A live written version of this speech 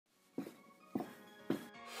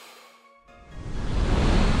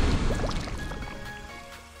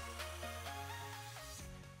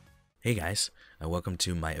Hey guys, and welcome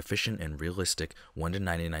to my efficient and realistic 1 to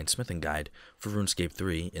 99 smithing guide for Runescape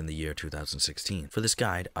 3 in the year 2016. For this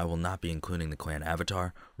guide, I will not be including the clan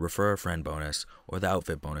avatar, refer a friend bonus, or the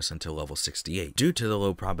outfit bonus until level 68, due to the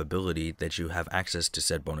low probability that you have access to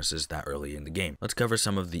said bonuses that early in the game. Let's cover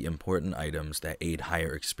some of the important items that aid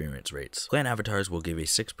higher experience rates. Clan avatars will give a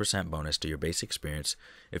 6% bonus to your base experience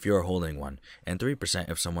if you are holding one, and 3%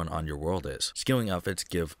 if someone on your world is. Skilling outfits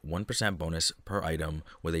give 1% bonus per item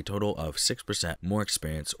with a total of 6% more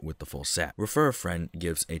experience with the full set. Refer a friend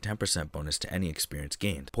gives a 10% bonus to any experience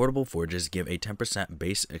gained. Portable forges give a 10%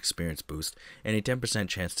 base experience boost and a 10%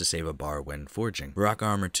 chance to save a bar when forging. Rock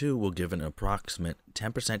Armor 2 will give an approximate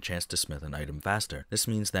 10% chance to smith an item faster. This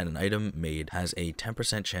means that an item made has a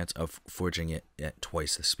 10% chance of forging it at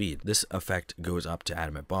twice the speed. This effect goes up to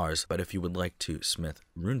adamant bars, but if you would like to smith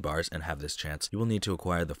rune bars and have this chance, you will need to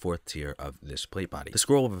acquire the 4th tier of this plate body. The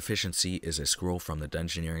Scroll of Efficiency is a scroll from the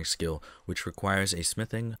Dungeoneering skill which requires a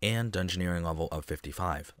smithing and dungeoneering level of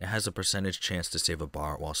 55. It has a percentage chance to save a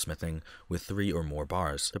bar while smithing with 3 or more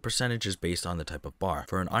bars. The percentage is based on the type of bar.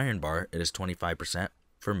 For an iron bar, it is 25%.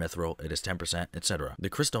 For mithril, it is 10%, etc. The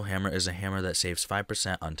Crystal Hammer is a hammer that saves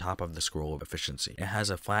 5% on top of the Scroll of Efficiency. It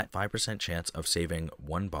has a flat 5% chance of saving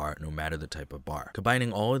 1 bar no matter the type of bar.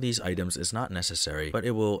 Combining all of these items is not necessary, but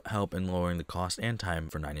it will help in lowering the cost and time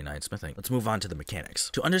for 99 smithing. Let's move on to the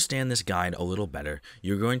mechanics. To understand this guide a little better,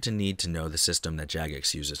 you're going to need to know the system that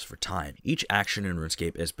Jagex uses for time. Each action in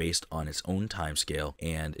RuneScape is based on its own time scale,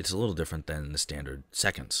 and it's a little different than the standard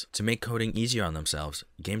seconds. To make coding easier on themselves,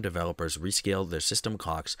 game developers rescale their system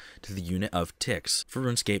clocks to the unit of ticks. For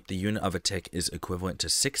RuneScape, the unit of a tick is equivalent to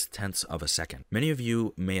 6/10 of a second. Many of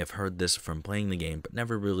you may have heard this from playing the game but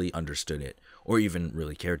never really understood it, or even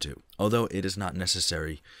really cared to. Although it is not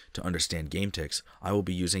necessary to understand game ticks, I will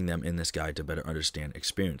be using them in this guide to better understand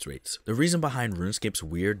experience rates. The reason behind RuneScape's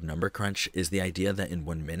weird number crunch is the idea that in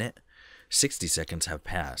 1 minute, 60 seconds have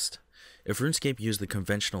passed. If RuneScape used the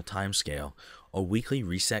conventional time scale, a weekly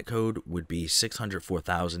reset code would be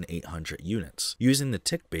 604,800 units. Using the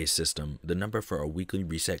tick-based system, the number for a weekly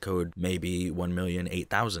reset code may be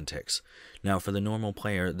 1,008,000 ticks. Now, for the normal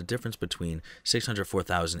player, the difference between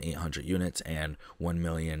 604,800 units and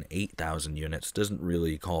 1,008,000 units doesn't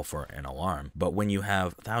really call for an alarm. But when you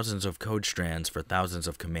have thousands of code strands for thousands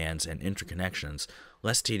of commands and interconnections,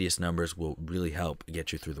 less tedious numbers will really help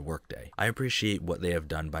get you through the workday. I appreciate what they have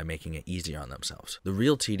done by making it easier on themselves. The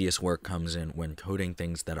real tedious work comes in when coding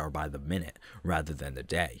things that are by the minute rather than the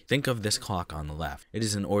day. Think of this clock on the left. It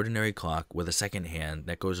is an ordinary clock with a second hand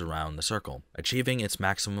that goes around the circle, achieving its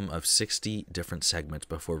maximum of 60 different segments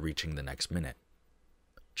before reaching the next minute.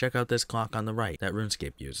 Check out this clock on the right that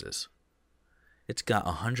RuneScape uses. It's got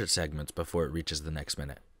 100 segments before it reaches the next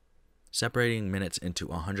minute. Separating minutes into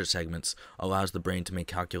 100 segments allows the brain to make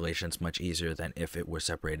calculations much easier than if it were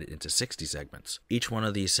separated into 60 segments. Each one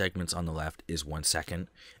of these segments on the left is 1 second,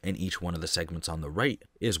 and each one of the segments on the right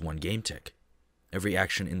is 1 game tick. Every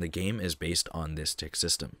action in the game is based on this tick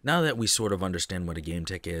system. Now that we sort of understand what a game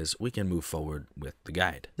tick is, we can move forward with the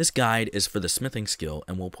guide. This guide is for the smithing skill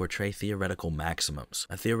and will portray theoretical maximums.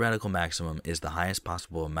 A theoretical maximum is the highest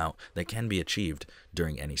possible amount that can be achieved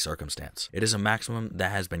during any circumstance. It is a maximum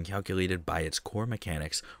that has been calculated by its core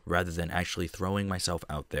mechanics rather than actually throwing myself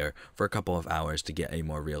out there for a couple of hours to get a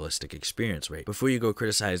more realistic experience rate. Before you go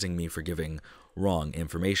criticizing me for giving wrong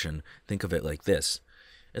information, think of it like this.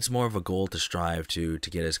 It's more of a goal to strive to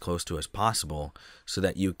get as close to as possible so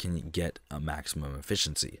that you can get a maximum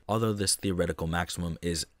efficiency. Although this theoretical maximum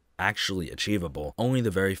is actually achievable, only the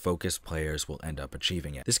very focused players will end up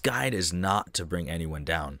achieving it. This guide is not to bring anyone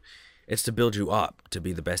down. It's to build you up to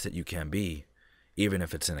be the best that you can be, even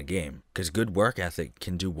if it's in a game. Because good work ethic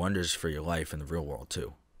can do wonders for your life in the real world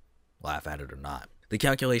too. Laugh at it or not. The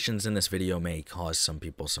calculations in this video may cause some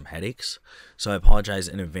people some headaches, so I apologize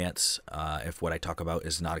in advance if what I talk about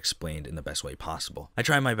is not explained in the best way possible. I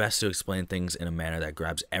try my best to explain things in a manner that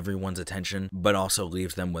grabs everyone's attention, but also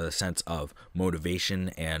leaves them with a sense of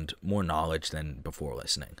motivation and more knowledge than before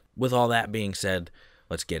listening. With all that being said,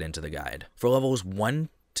 let's get into the guide. For levels 1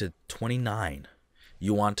 to 29,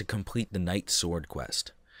 you want to complete the Knight Sword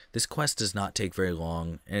quest. This quest does not take very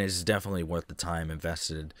long, and it is definitely worth the time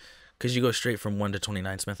invested, because you go straight from 1 to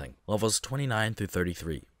 29 smithing. Levels 29 through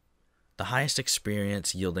 33. The highest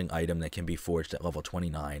experience yielding item that can be forged at level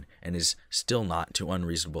 29 and is still not too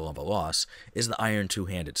unreasonable of a loss is the Iron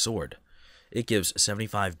Two-Handed Sword. It gives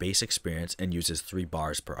 75 base experience and uses 3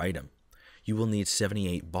 bars per item. You will need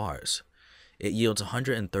 78 bars. It yields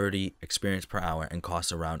 130 experience per hour and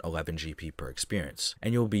costs around 11 GP per experience,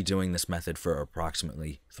 and you'll be doing this method for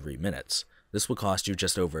approximately 3 minutes. This will cost you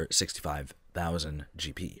just over 65,000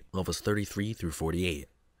 GP. Levels 33 through 48.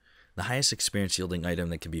 The highest experience yielding item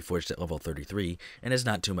that can be forged at level 33, and is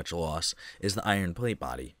not too much loss, is the Iron Plate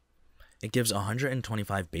Body. It gives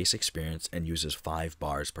 125 base experience and uses 5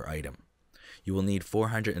 bars per item. You will need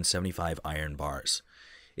 475 iron bars.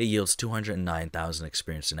 It yields 209,000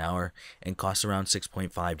 experience an hour and costs around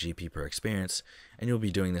 6.5 GP per experience, and you'll be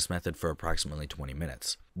doing this method for approximately 20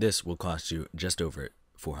 minutes. This will cost you just over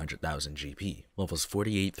 400,000 GP. Levels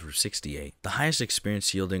 48 through 68. The highest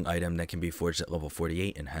experience yielding item that can be forged at level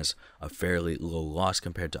 48 and has a fairly low loss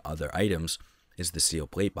compared to other items is the Steel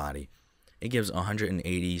Plate Body. It gives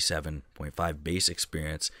 187.5 base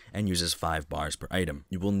experience and uses 5 bars per item.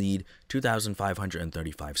 You will need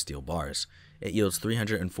 2,535 steel bars. It yields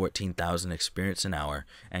 314,000 experience an hour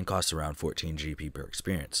and costs around 14 GP per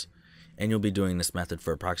experience. And you'll be doing this method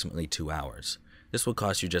for approximately 2 hours. This will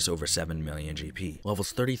cost you just over 7 million GP.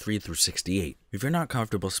 Levels 33 through 68. If you're not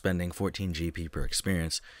comfortable spending 14 GP per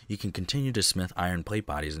experience, you can continue to smith iron plate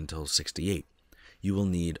bodies until 68. You will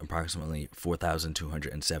need approximately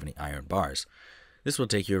 4,270 iron bars. This will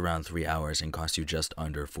take you around 3 hours and cost you just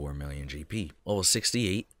under 4 million GP. Levels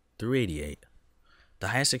 68 through 88. The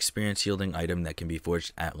highest experience yielding item that can be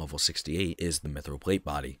forged at level 68 is the Mithril Plate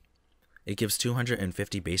Body. It gives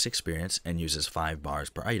 250 base experience and uses 5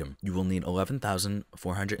 bars per item. You will need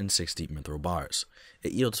 11,460 mithril bars.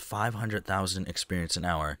 It yields 500,000 experience an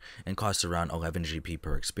hour and costs around 11 GP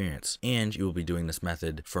per experience. And you will be doing this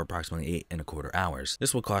method for approximately 8.25 hours.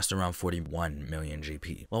 This will cost around 41 million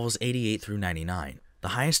GP. Levels 88 through 99. The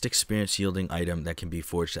highest experience yielding item that can be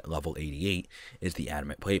forged at level 88 is the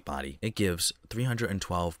Adamant Plate Body. It gives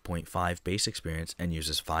 312.5 base experience and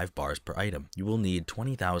uses 5 bars per item. You will need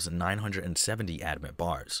 20,970 adamant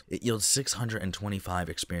bars. It yields 625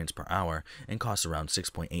 experience per hour and costs around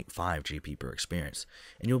 6.85 GP per experience.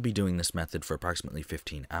 And you'll be doing this method for approximately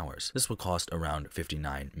 15 hours. This will cost around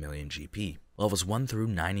 59 million GP. Levels 1 through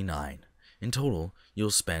 99. In total, you'll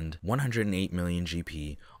spend 108 million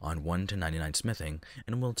GP on 1 to 99 smithing,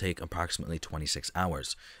 and will take approximately 26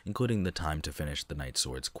 hours, including the time to finish the Night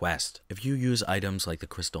Sword's quest. If you use items like the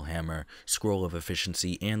Crystal Hammer, Scroll of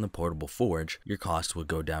Efficiency, and the Portable Forge, your cost will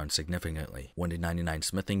go down significantly. 1 to 99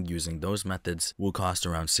 smithing using those methods will cost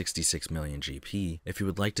around 66 million GP. If you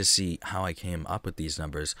would like to see how I came up with these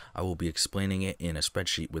numbers, I will be explaining it in a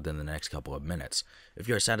spreadsheet within the next couple of minutes. If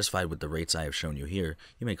you are satisfied with the rates I have shown you here,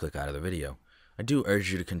 you may click out of the video. I do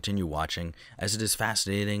urge you to continue watching, as it is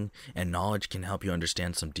fascinating and knowledge can help you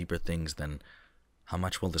understand some deeper things than how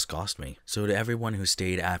much will this cost me. So to everyone who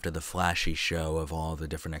stayed after the flashy show of all the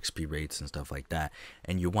different XP rates and stuff like that,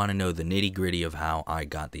 and you want to know the nitty gritty of how I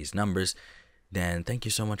got these numbers, then thank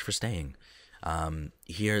you so much for staying.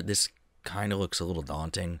 Here this kind of looks a little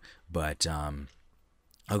daunting, but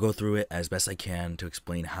I'll go through it as best I can to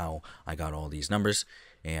explain how I got all these numbers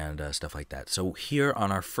and stuff like that. So here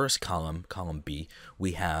on our first column, column B,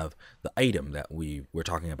 we have the item that we were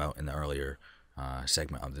talking about in the earlier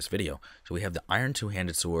segment of this video. So we have the Iron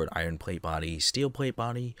Two-Handed Sword, Iron Plate Body, Steel Plate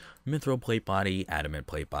Body, Mithril Plate Body, Adamant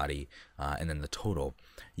Plate Body, and then the total.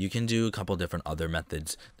 You can do a couple different other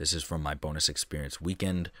methods. This is from my bonus experience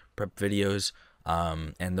weekend prep videos,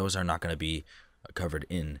 and those are not going to be covered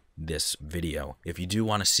in this video. If you do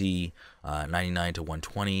want to see 99 to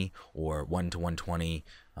 120 or 1 to 120,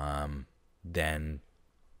 then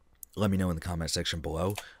let me know in the comment section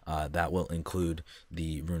below. That will include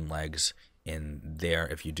the rune legs in there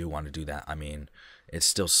if you do want to do that. I mean, it's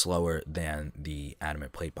still slower than the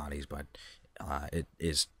adamant plate bodies, but it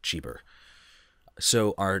is cheaper.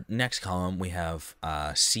 So our next column, we have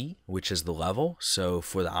C, which is the level. So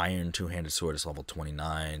for the Iron Two-Handed Sword, it's level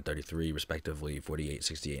 29, 33, respectively, 48,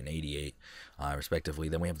 68, and 88, respectively.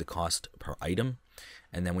 Then we have the cost per item,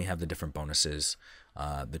 and then we have the different bonuses.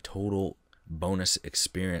 The total bonus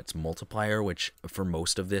experience multiplier, which for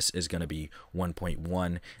most of this is going to be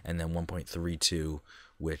 1.1, and then 1.32,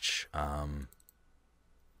 which,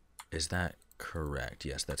 is that correct?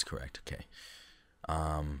 Yes, that's correct. Okay.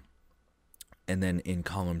 And then in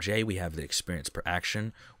column J, we have the experience per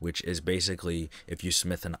action, which is basically if you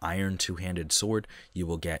smith an iron two-handed sword, you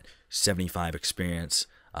will get 75 experience,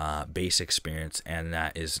 base experience, and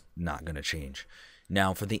that is not going to change.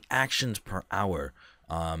 Now, for the actions per hour,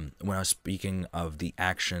 when I was speaking of the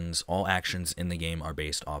actions, all actions in the game are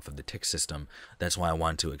based off of the tick system. That's why I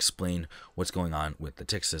want to explain what's going on with the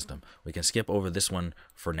tick system. We can skip over this one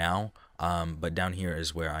for now, but down here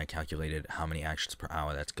is where I calculated how many actions per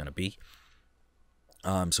hour that's going to be.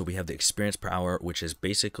 So we have the experience per hour, which is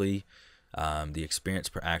basically the experience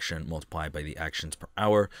per action multiplied by the actions per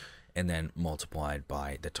hour, and then multiplied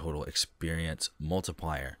by the total experience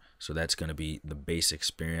multiplier. So that's going to be the base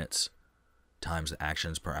experience times the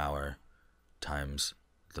actions per hour times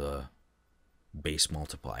the base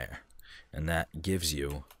multiplier. And that gives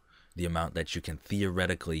you the amount that you can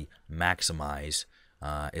theoretically maximize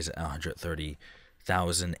is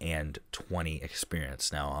 130,020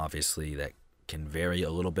 experience. Now, obviously, that can vary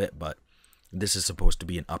a little bit, but this is supposed to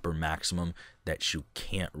be an upper maximum that you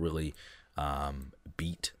can't really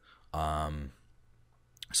beat.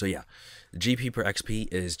 So yeah, GP per XP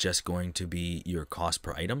is just going to be your cost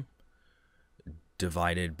per item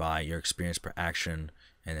divided by your experience per action,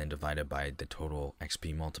 and then divided by the total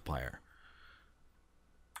XP multiplier.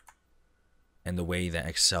 And the way that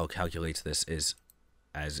Excel calculates this is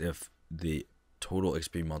as if the total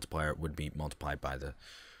XP multiplier would be multiplied by the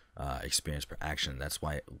experience per action. That's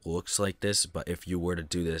why it looks like this, but if you were to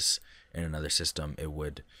do this in another system, it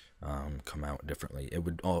would come out differently. It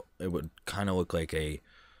would kind of look like a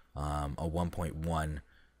 1.1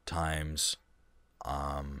 times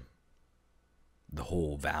the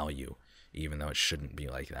whole value, even though it shouldn't be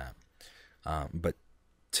like that. But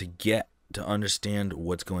to understand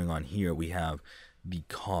what's going on here, we have the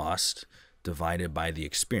cost divided by the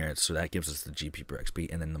experience, so that gives us the GP per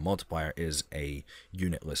XP, and then the multiplier is a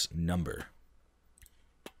unitless number.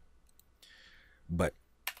 But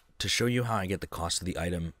to show you how I get the cost of the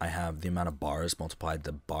item, I have the amount of bars multiplied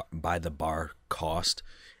by the bar cost,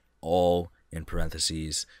 all in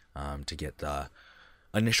parentheses, to get the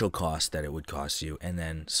initial cost that it would cost you, and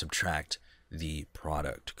then subtract the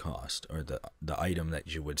product cost, or the item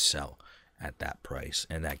that you would sell at that price,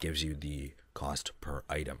 and that gives you the cost per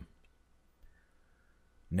item.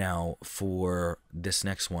 Now, for this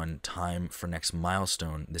next one, time for next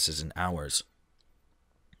milestone, this is in hours.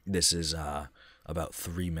 This is about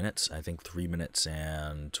 3 minutes. I think 3 minutes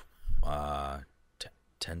and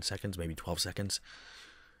 10 seconds, maybe 12 seconds.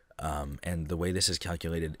 And the way this is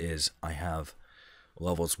calculated is I have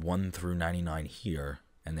levels 1 through 99 here,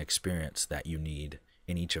 and the experience that you need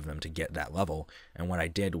in each of them to get that level. And what I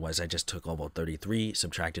did was I just took level 33,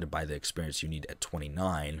 subtracted it by the experience you need at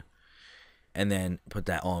 29, and then put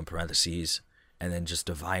that all in parentheses, and then just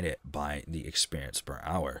divide it by the experience per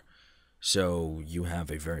hour. So you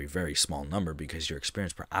have a very, very small number, because your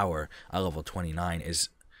experience per hour at level 29 is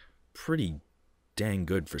pretty dang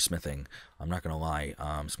good for smithing. I'm not going to lie.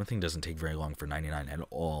 Smithing doesn't take very long for 99 at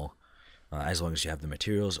all, as long as you have the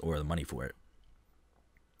materials or the money for it.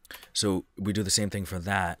 So we do the same thing for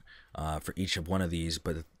that, for each of one of these,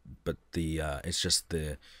 but it's just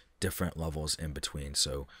the different levels in between.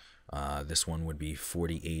 So this one would be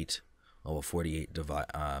 48, level 48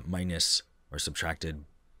 minus or subtracted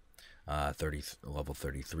level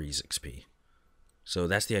 33's XP. So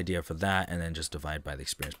that's the idea for that, and then just divide by the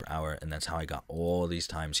experience per hour, and that's how I got all these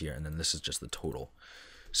times here, and then this is just the total.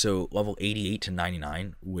 So level 88 to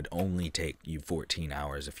 99 would only take you 14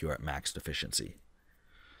 hours if you're at max efficiency,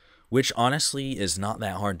 which honestly is not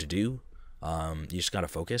that hard to do. You just got to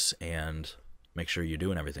focus and make sure you're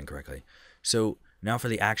doing everything correctly. So now for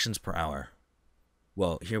the actions per hour.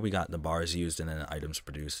 Well, here we got the bars used and then the items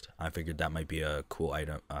produced. I figured that might be a cool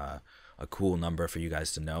item, a cool number for you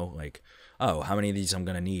guys to know. Like, oh, how many of these I'm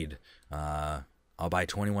gonna need? I'll buy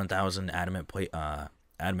 21,000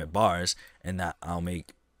 adamant bars, and that I'll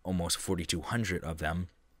make almost 4,200 of them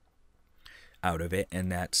out of it, and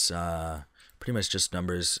that's pretty much just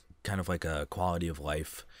numbers, kind of like a quality of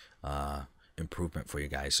life improvement for you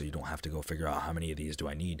guys, so you don't have to go figure out how many of these do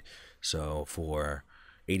I need. So for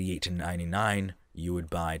 88 to 99, you would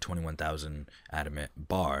buy 21,000 adamant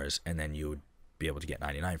bars, and then you would be able to get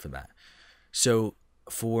 99 for that. So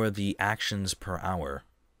for the actions per hour,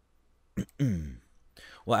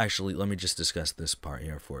 well, actually, let me just discuss this part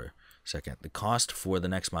here for a second. The cost for the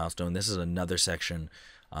next milestone, this is another section,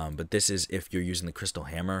 but this is if you're using the crystal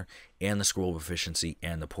hammer and the scroll of efficiency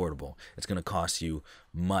and the portable. It's going to cost you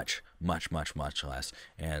much, much, much, much less.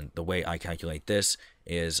 And the way I calculate this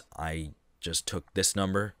is I just took this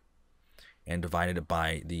number and divided it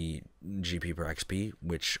by the GP per XP,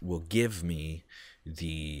 which will give me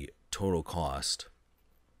the total cost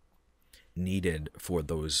needed for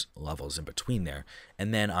those levels in between there,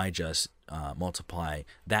 and then I just multiply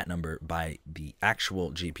that number by the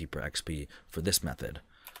actual GP per XP for this method.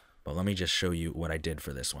 But let me just show you what I did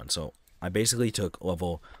for this one. So I basically took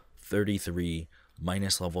level 33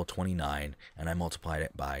 minus level 29, and I multiplied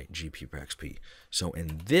it by GP per XP. So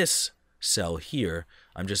in this cell here,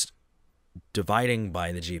 I'm just dividing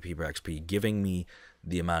by the GP per XP, giving me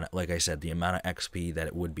the amount, like I said, the amount of XP that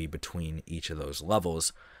it would be between each of those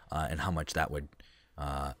levels, and how much that would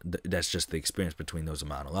that's just the experience between those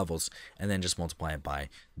amount of levels, and then just multiply it by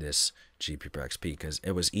this GP per XP, because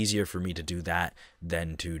it was easier for me to do that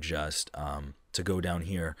than to just to go down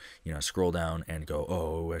here, you know, scroll down and go,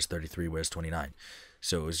 oh, where's 33, where's 29.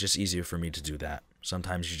 So it was just easier for me to do that.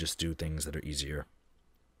 Sometimes you just do things that are easier,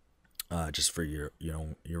 just for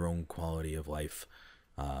your own quality of life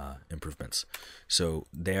improvements. So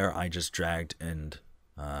there I just dragged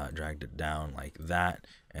it down like that,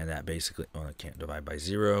 and that basically, oh, I can't divide by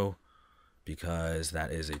 0 because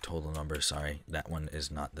that is a total number. Sorry, that one is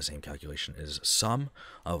not the same calculation as sum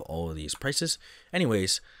of all of these prices.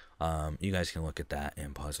 Anyways, you guys can look at that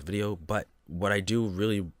and pause the video. But what I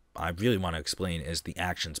really want to explain is the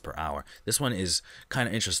actions per hour. This one is kind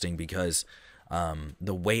of interesting because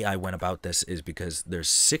the way I went about this is because there's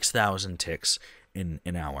 6,000 ticks in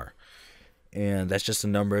an hour. And that's just a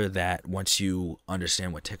number that once you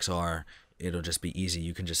understand what ticks are, it'll just be easy.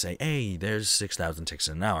 You can just say, hey, there's 6,000 ticks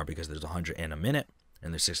in an hour, because there's 100 in a minute,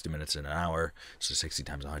 and there's 60 minutes in an hour. So 60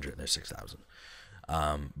 times 100, and there's 6,000.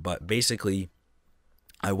 But basically,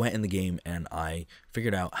 I went in the game and I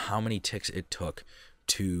figured out how many ticks it took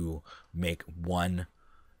to make one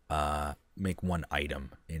item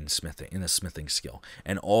in the smithing skill.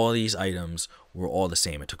 And all these items were all the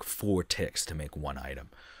same. It took 4 ticks to make one item.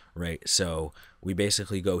 Right, so we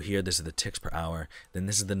basically go here, this is the ticks per hour, then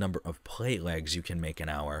this is the number of plate legs you can make an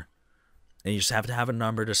hour, and you just have to have a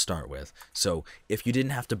number to start with. So if you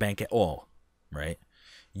didn't have to bank at all, right,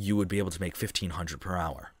 you would be able to make 1,500 per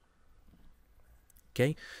hour.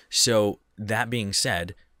 Okay, so that being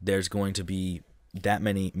said, there's going to be that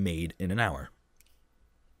many made in an hour.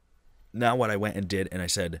 Now what I went and did, and I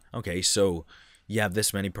said, okay, so you have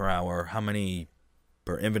this many per hour, how many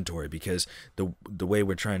per inventory? Because the way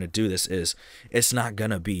we're trying to do this is, it's not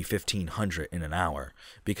gonna be 1,500 in an hour,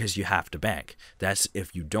 because you have to bank. That's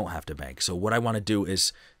if you don't have to bank. So what I want to do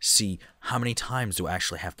is see how many times do I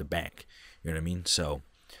actually have to bank. You know what I mean? So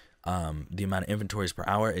the amount of inventories per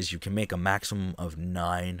hour is, you can make a maximum of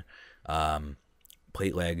 9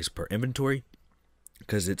 plate legs per inventory,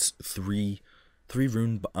 because it's three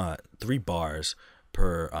bars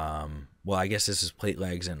per well, I guess this is plate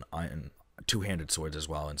legs and two-handed swords as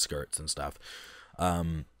well, and skirts and stuff,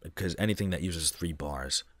 because anything that uses 3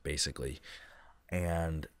 bars basically.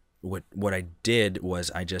 And what I did was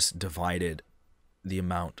I just divided the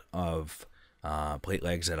amount of plate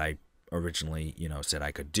legs that I originally said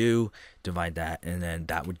I could do, divide that, and then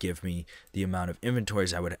that would give me the amount of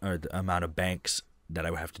inventories or the amount of banks that I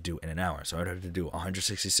would have to do in an hour. So I would have to do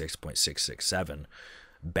 166.667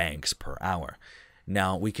 banks per hour.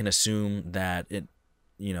 Now we can assume that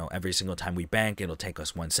every single time we bank, it'll take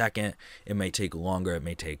us 1 second. It may take longer. It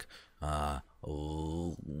may take, I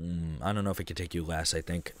don't know if it could take you less. I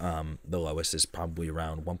think the lowest is probably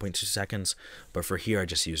around 1.2 seconds. But for here, I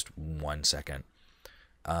just used 1 second.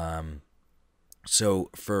 So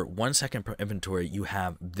for 1 second per inventory, you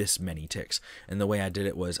have this many ticks. And the way I did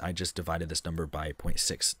it was I just divided this number by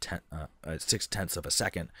 0.6 of a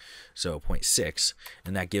second. So 0.6.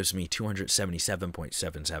 And that gives me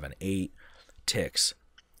 277.778 ticks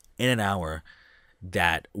in an hour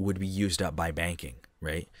that would be used up by banking,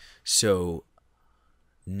 right? So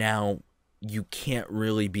now you can't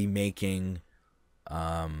really be making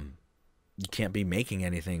anything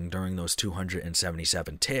during those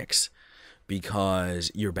 277 ticks,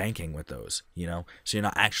 because you're banking with those, so you're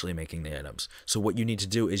not actually making the items. So what you need to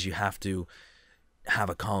do is you have to have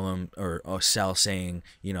a column or a cell saying,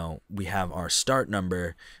 we have our start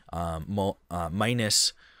number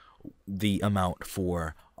minus the amount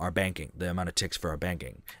for our banking, the amount of ticks for our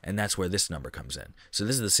banking, and that's where this number comes in. So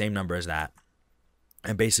this is the same number as that,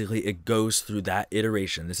 and basically it goes through that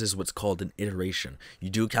iteration. This is what's called an iteration. You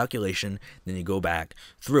do a calculation, then you go back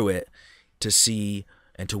through it to see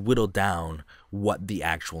and to whittle down what the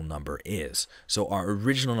actual number is. So our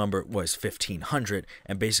original number was 1,500,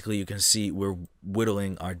 and basically you can see we're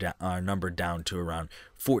whittling our number down to around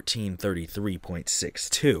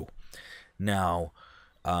 1,433.62. Now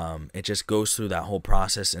it just goes through that whole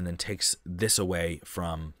process and then takes this away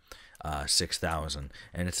from 6,000,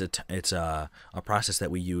 and it's a process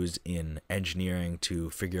that we use in engineering to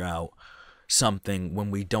figure out something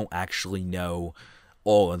when we don't actually know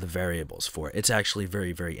all of the variables for it. It's actually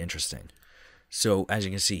very, very interesting. So as you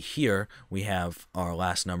can see here, we have our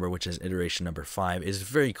last number, which is iteration number 5, is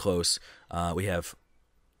very close. We have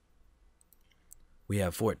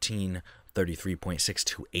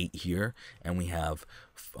 1433.628 here, and we have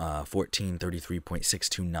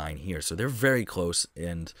 1433.629 here. So they're very close,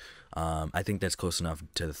 and I think that's close enough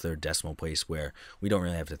to the 3rd decimal place where we don't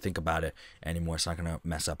really have to think about it anymore. It's not going to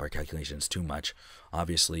mess up our calculations too much.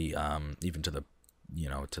 Obviously, even to the you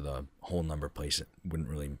know, to the whole number place, it wouldn't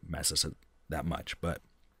really mess us up that much. But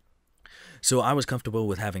so I was comfortable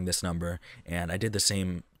with having this number, and I did the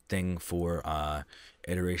same thing for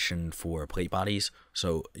iteration for plate bodies.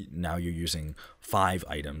 So now you're using 5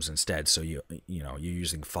 items instead. So you know, you're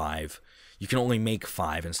using 5. You can only make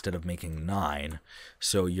 5 instead of making 9.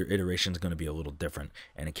 So your iteration is going to be a little different,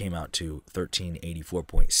 and it came out to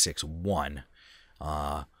 1384.61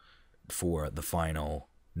 for the final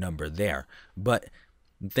number there. But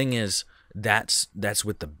the thing is, that's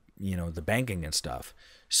with the, you know, the banking and stuff.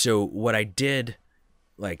 So what I did,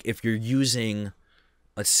 like, if you're using,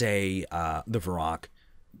 let's say, the Varrock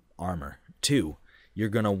armor too, you're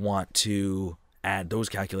going to want to add those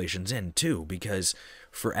calculations in too, because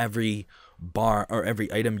for every bar or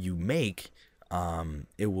every item you make,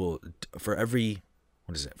 it will, for every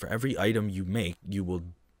item you make, you will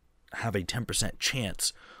have a 10%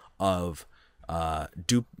 chance of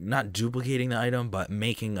not duplicating the item, but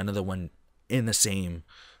making another one in the same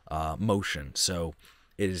motion. So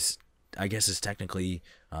it is, I guess it's technically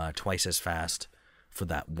twice as fast for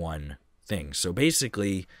that one thing. So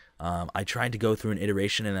basically, I tried to go through an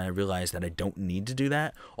iteration, and I realized that I don't need to do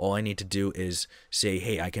that. All I need to do is say,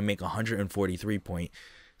 hey, I can make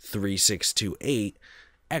 143.3628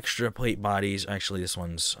 extra plate bodies. Actually, this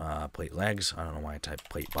one's plate legs. I don't know why I typed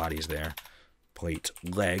plate bodies there. Plate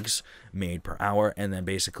legs made per hour, and then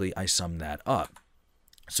basically I sum that up.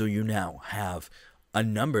 So you now have a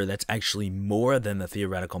number that's actually more than the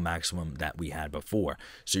theoretical maximum that we had before.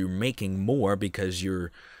 So you're making more because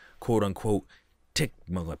you're quote-unquote tick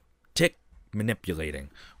manipulating,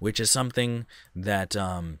 which is something that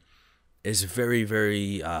is very,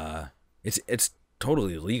 very it's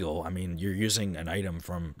totally legal. I mean, you're using an item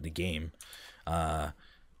from the game,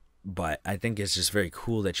 but I think it's just very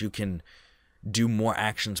cool that you can do more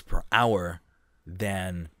actions per hour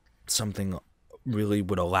than something really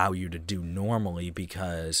would allow you to do normally,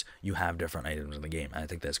 because you have different items in the game. I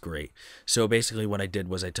think that's great. So basically what I did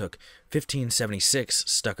was I took 1576,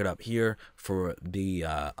 stuck it up here for the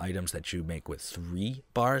items that you make with 3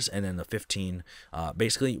 bars, and then the 15,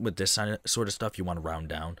 basically with this sort of stuff you want to round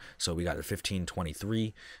down, so we got the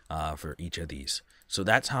 1523 for each of these. So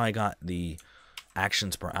that's how I got the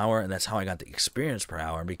actions per hour, and that's how I got the experience per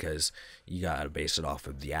hour, because you got to base it off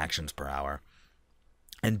of the actions per hour.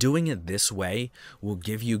 And doing it this way will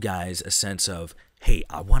give you guys a sense of, hey,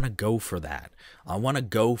 I want to go for that. I want to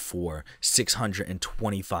go for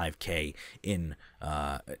 625k in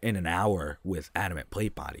an hour with adamant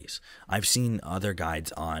plate bodies. I've seen other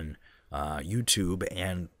guides on YouTube,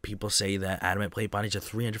 and people say that adamant plate bodies are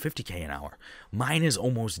 350k an hour. Mine is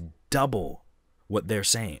almost double what they're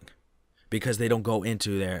saying, because they don't go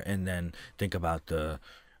into there and then think about the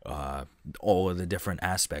all of the different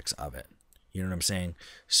aspects of it. You know what I'm saying?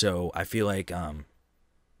 So I feel like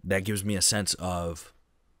that gives me a sense of,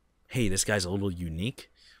 hey, this guy's a little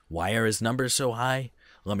unique. Why are his numbers so high?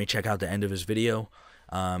 Let me check out the end of his video.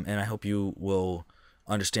 And I hope you will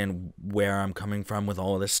understand where I'm coming from with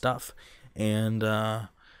all of this stuff. And yeah,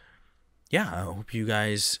 I hope you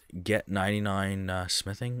guys get 99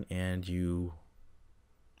 smithing and you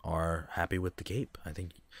are happy with the cape. I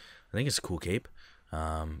think it's a cool cape.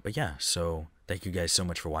 But yeah, so thank you guys so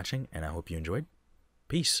much for watching, and I hope you enjoyed.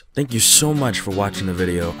 Peace. Thank you so much for watching the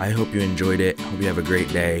video. I hope you enjoyed it. Hope you have a great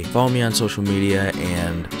day. Follow me on social media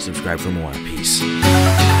and subscribe for more. Peace.